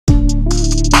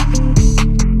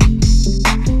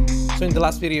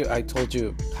last video, I told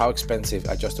you how expensive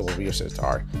adjustable rear sets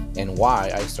are and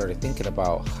why I started thinking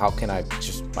about how can I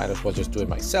just might as well just do it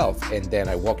myself, and then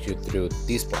I walk you through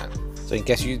this plan. So in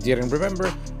case you didn't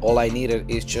remember, all I needed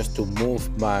is just to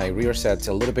move my rear sets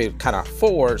a little bit kind of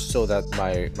forward so that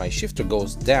my shifter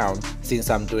goes down since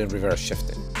I'm doing reverse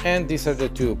shifting. And these are the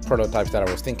two prototypes that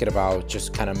I was thinking about,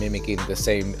 just kind of mimicking the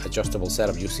same adjustable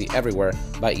setup you see everywhere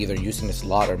by either using a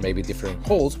slot or maybe different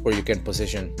holes where you can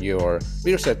position your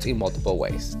rear sets in multiple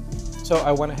ways. So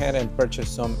I went ahead and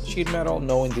purchased some sheet metal,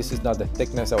 knowing this is not the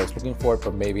thickness I was looking for,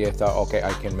 but maybe I thought, okay,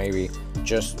 I can maybe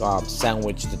just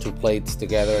sandwich the two plates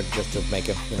together just to make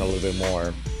it, you know, a little bit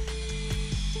more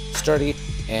sturdy.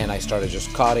 And I started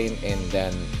just cutting, and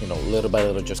then, you know, little by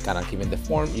little just kind of giving the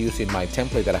form using my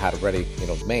template that I had already, you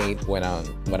know, made when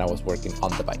I was working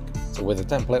on the bike. So with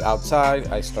the template outside,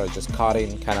 I started just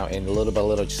cutting kind of in little by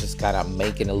little, just kind of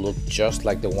making it look just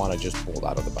like the one I just pulled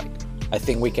out of the bike. I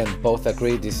think we can both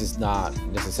agree this is not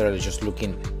necessarily just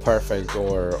looking perfect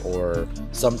or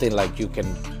something like you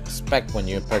can expect when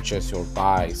you purchase or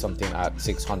buy something at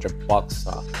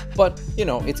 $600. But you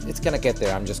know, it's gonna get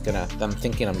there. I'm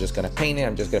thinking I'm just gonna paint it,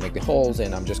 I'm just gonna make the holes,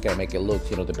 and I'm just gonna make it look,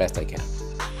 you know, the best I can.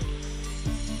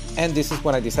 And this is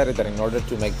when I decided that in order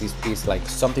to make this piece like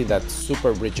something that's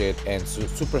super rigid and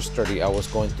super sturdy, I was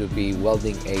going to be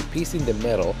welding a piece in the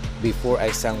middle before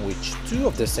I sandwich two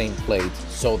of the same plates,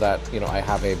 so that, you know, I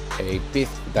have a piece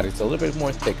that is a little bit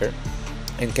more thicker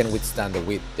and can withstand the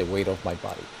weight of my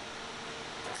body.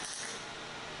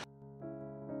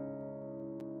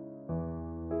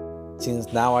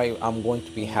 Since now I'm going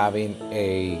to be having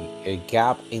a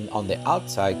gap on the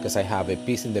outside because I have a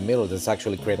piece in the middle that's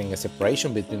actually creating a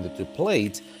separation between the two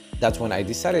plates, that's when I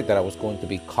decided that I was going to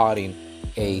be cutting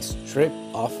a strip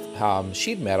of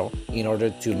sheet metal in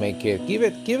order to make it give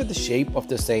it the shape of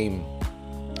the same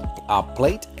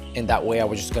plate, and that way I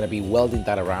was just going to be welding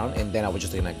that around, and then I was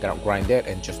just going to grind it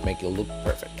and just make it look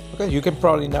perfect. Okay, you can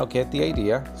probably now get the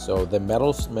idea. So the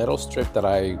metal strip that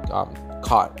I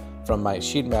cut from my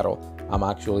sheet metal, I'm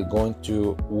actually going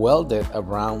to weld it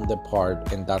around the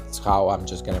part, and that's how I'm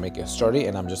just gonna make it sturdy,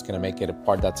 and I'm just gonna make it a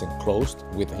part that's enclosed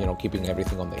with, you know, keeping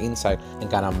everything on the inside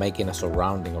and kind of making a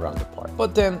surrounding around the part.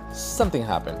 But then something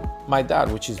happened. My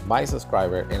dad, which is my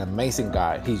subscriber, an amazing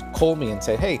guy, he called me and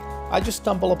said, hey, I just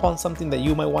stumbled upon something that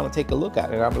you might want to take a look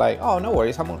at. And I'm like, oh, no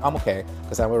worries, I'm okay,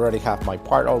 because I already have my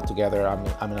part all together.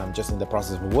 I'm just in the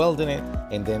process of welding it,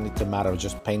 and then it's a matter of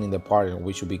just painting the part and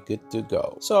we should be good to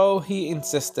go. So he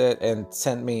insisted and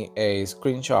sent me a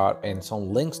screenshot and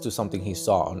some links to something he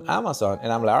saw on Amazon,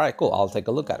 and I'm like, all right, cool, I'll take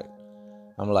a look at it.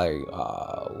 I'm like,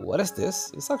 what is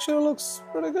this? This actually looks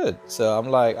pretty good. So I'm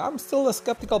like, I'm still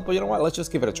skeptical, but you know what? Let's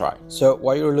just give it a try. So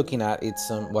what you're looking at,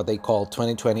 it's what they call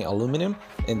 2020 aluminum,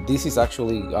 and this is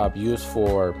actually used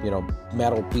for, you know,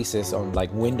 metal pieces on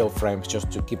like window frames just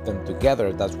to keep them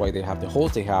together. That's why they have the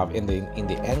holes they have in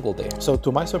the angle there. So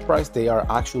to my surprise, they are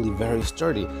actually very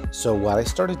sturdy. So what I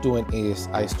started doing is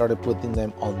I started putting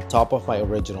them on top of my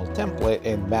original template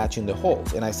and matching the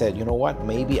holes. And I said, you know what?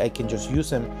 Maybe I can just use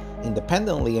them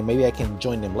independently and maybe I can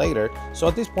join them later. So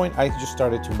at this point I just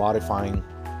started to modifying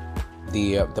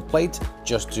the plate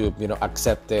just to, you know,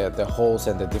 accept the holes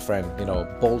and the different, you know,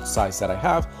 bolt size that I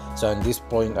have. So at this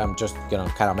point I'm just, you know,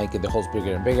 kind of making the holes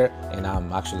bigger and bigger, and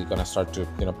I'm actually gonna start to,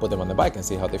 you know, put them on the bike and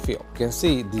see how they feel. You can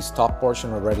see this top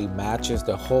portion already matches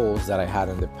the holes that I had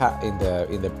in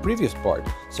the previous part.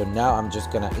 So now I'm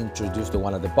just gonna introduce the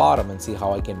one at the bottom and see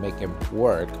how I can make them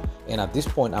work. And at this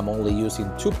point I'm only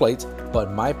using two plates, but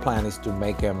my plan is to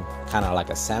make them kind of like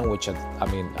a sandwich,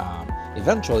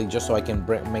 eventually, just so I can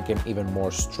make them even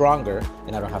more stronger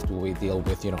and I don't have to deal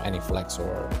with, you know, any flex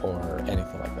or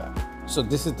anything like that. So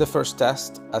this is the first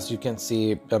test. As you can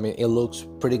see, I mean, it looks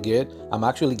pretty good. I'm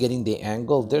actually getting the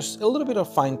angle. There's a little bit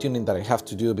of fine tuning that I have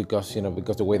to do because, you know,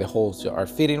 because the way the holes are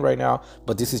fitting right now,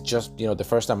 but this is just, you know, the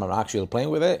first time I'm actually playing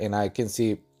with it, and I can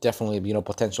see definitely, you know,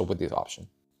 potential with this option.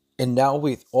 And now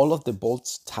with all of the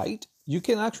bolts tight, you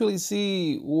can actually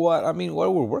see what we're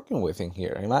working with in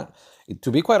here. And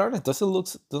to be quite honest, doesn't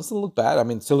look bad. I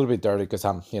mean, it's a little bit dirty because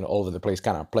I'm, you know, all over the place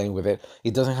kind of playing with it.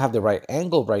 It doesn't have the right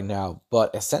angle right now,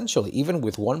 but essentially, even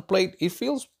with one plate, it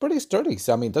feels pretty sturdy.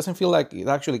 So I mean, it doesn't feel like it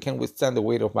actually can withstand the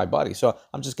weight of my body. So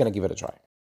I'm just gonna give it a try.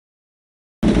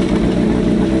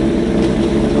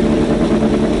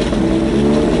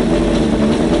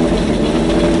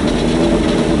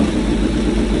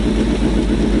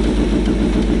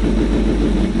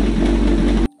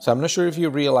 So I'm not sure if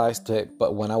you realized it,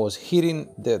 but when I was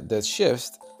hitting the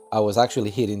shifts, I was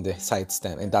actually hitting the side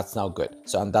stand, and that's now good.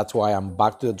 So, and that's why I'm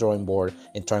back to the drawing board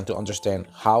and trying to understand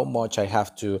how much I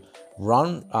have to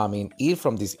eat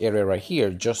from this area right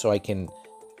here, just so I can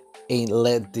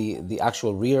let the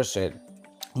actual rear set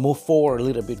move forward a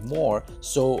little bit more,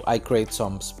 so I create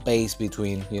some space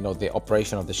between, you know, the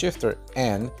operation of the shifter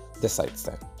and the side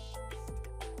stand.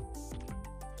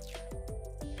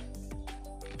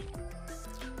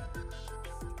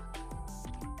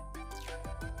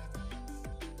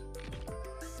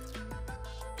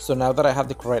 So now that I have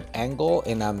the correct angle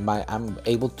and I'm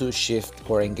able to shift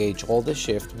or engage all the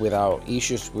shift without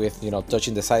issues with, you know,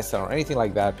 touching the side stand or anything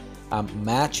like that, I'm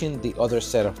matching the other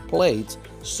set of plates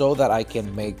so that I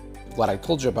can make what I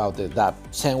told you about, that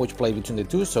sandwich plate between the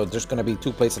two. So there's going to be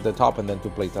 2 plates at the top and then 2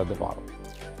 plates at the bottom.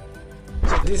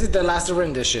 So this is the last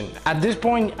rendition. At this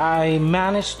point, I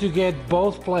managed to get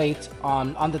both plates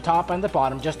on the top and the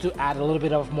bottom, just to add a little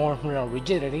bit of more, you know,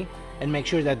 rigidity, and make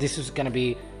sure that this is going to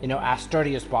be, you know, as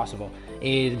sturdy as possible.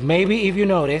 Maybe if you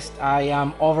noticed, I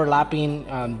am overlapping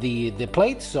the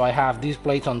plates, so I have these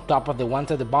plates on top of the ones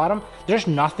at the bottom. There's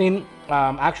nothing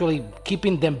actually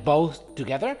keeping them both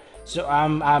together, so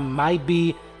I might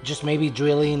be just maybe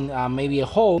drilling maybe a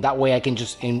hole. That way I can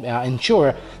just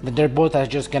ensure that they're both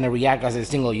just going to react as a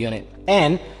single unit.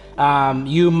 And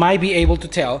you might be able to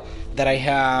tell that I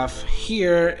have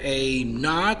here a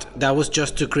knot that was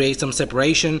just to create some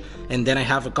separation, and then I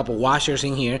have a couple washers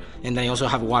in here, and then I also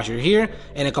have a washer here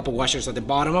and a couple washers at the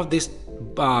bottom of this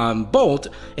bolt.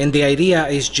 And the idea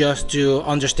is just to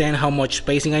understand how much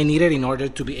spacing I needed in order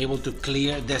to be able to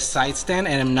clear the side stand,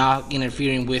 and I'm not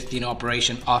interfering with, you know,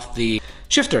 operation of the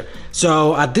shifter.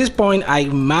 So at this point, I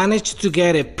managed to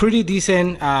get a pretty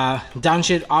decent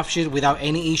downshift, offshift without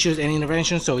any issues, any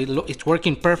intervention. So it's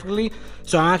working perfectly.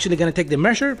 So I'm actually going to take the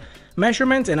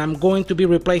measurements, and I'm going to be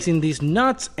replacing these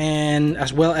nuts and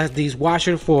as well as these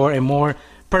washers for a more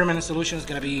permanent solution. Is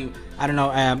going to be, I don't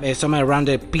know, somewhere around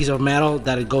a piece of metal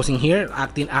that it goes in here,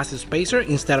 acting as a spacer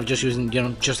instead of just using, you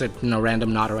know, just a, you know,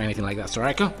 random knot or anything like that. So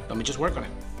right, let me just work on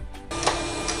it.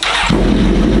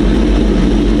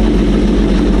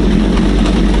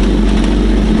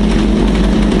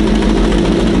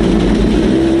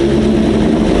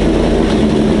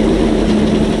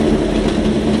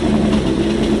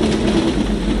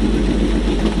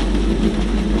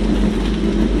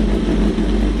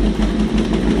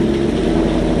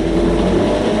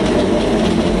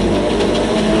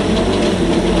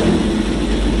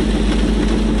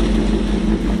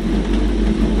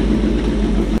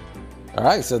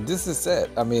 Alright, so this is it.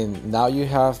 I mean, now you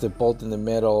have the bolt in the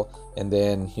middle, and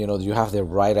then, you know, you have the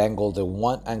right angle, the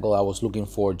one angle I was looking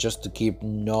for, just to keep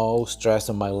no stress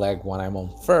on my leg when I'm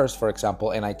on first, for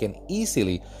example, and I can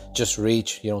easily just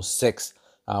reach, you know, 6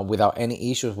 without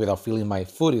any issues, without feeling my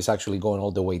foot is actually going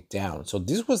all the way down. So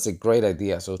this was a great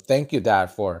idea. So thank you,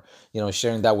 Dad, for, you know,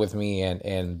 sharing that with me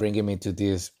and bringing me to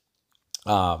this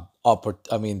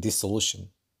this solution.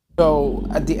 So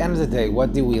at the end of the day,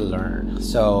 what did we learn?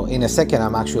 So in a second,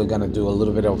 I'm actually gonna do a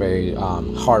little bit of a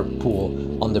hard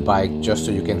pull on the bike, just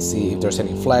so you can see if there's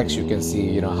any flex. You can see,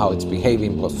 you know, how it's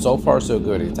behaving. But so far so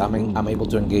good. I'm able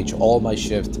to engage all my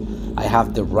shift. I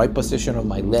have the right position on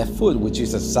my left foot, which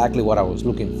is exactly what I was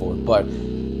looking for. But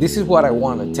this is what I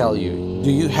want to tell you.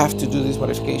 Do you have to do this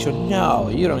modification? No,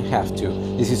 you don't have to.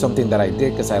 This is something that I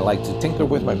did because I like to tinker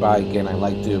with my bike and I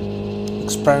like to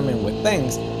experiment with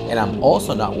things. And I'm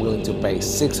also not willing to pay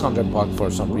 $600 for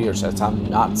some rear sets. I'm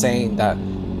not saying that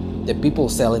the people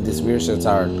selling these rear sets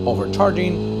are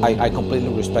overcharging. I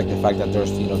completely respect the fact that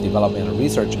there's, you know, development and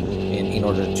research in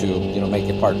order to, you know, make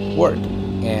a part work.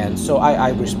 And so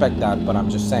I respect that, but I'm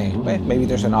just saying, maybe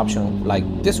there's an option like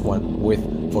this one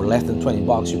for less than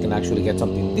 $20, you can actually get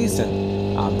something decent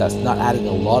that's not adding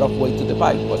a lot of weight to the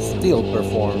bike, but still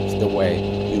performs the way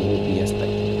you would be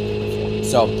expecting.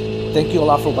 So thank you a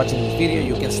lot for watching this video.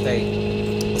 You can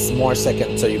stay a more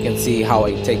second so you can see how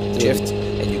I take the shift,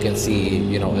 and you can see,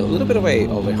 you know, a little bit of a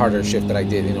harder shift that I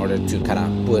did in order to kind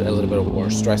of put a little bit more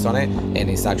stress on it, and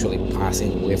it's actually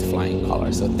passing with flying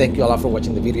colors. So thank you a lot for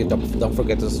watching the video. Don't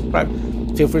forget to subscribe.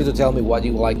 Feel free to tell me what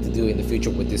you would like to do in the future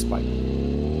with this bike.